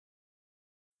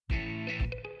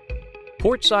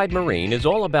Portside Marine is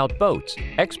all about boats,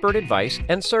 expert advice,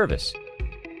 and service.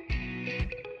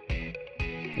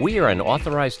 We are an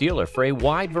authorized dealer for a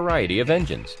wide variety of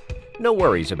engines. No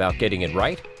worries about getting it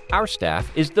right. Our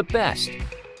staff is the best.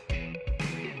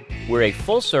 We're a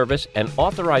full-service and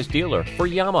authorized dealer for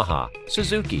Yamaha,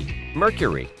 Suzuki,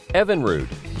 Mercury, Evinrude,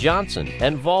 Johnson,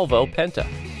 and Volvo Penta.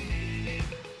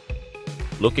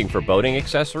 Looking for boating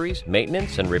accessories,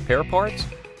 maintenance, and repair parts?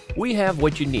 We have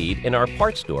what you need in our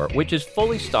parts store, which is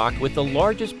fully stocked with the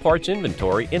largest parts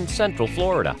inventory in Central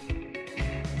Florida.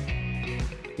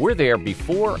 We're there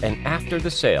before and after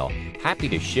the sale, happy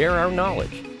to share our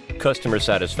knowledge. Customer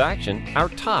satisfaction, our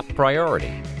top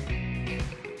priority.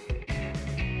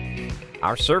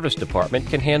 Our service department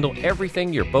can handle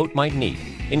everything your boat might need,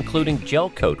 including gel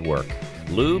coat work,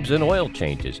 lubes and oil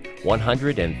changes,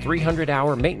 100 and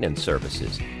 300-hour maintenance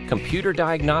services, computer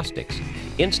diagnostics,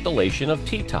 installation of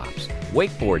T-tops,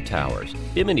 wakeboard towers,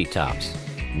 bimini tops,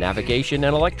 navigation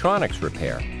and electronics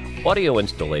repair, audio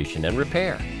installation and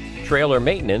repair, trailer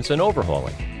maintenance and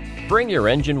overhauling. Bring your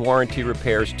engine warranty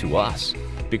repairs to us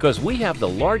because we have the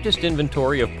largest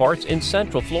inventory of parts in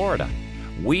Central Florida.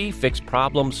 We fix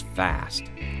problems fast.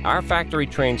 Our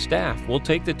factory-trained staff will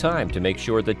take the time to make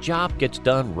sure the job gets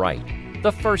done right,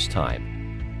 the first time.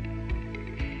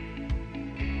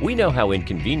 We know how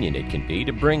inconvenient it can be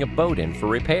to bring a boat in for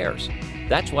repairs.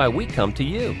 That's why we come to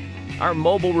you. Our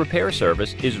mobile repair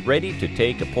service is ready to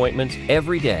take appointments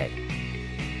every day.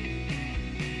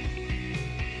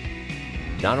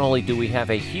 Not only do we have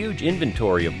a huge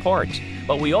inventory of parts,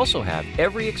 but we also have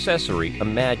every accessory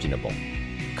imaginable.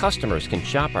 Customers can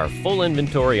shop our full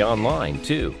inventory online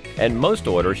too, and most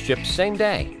orders ship same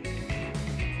day.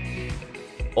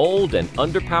 Old and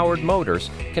underpowered motors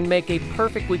can make a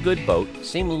perfectly good boat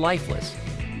seem lifeless.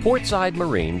 Portside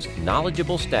Marine's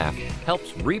knowledgeable staff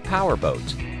helps repower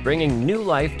boats, bringing new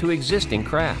life to existing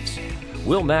crafts.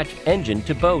 We'll match engine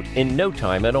to boat in no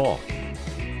time at all.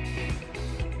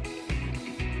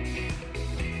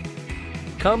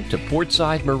 Come to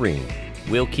Portside Marine.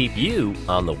 We'll keep you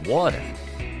on the water.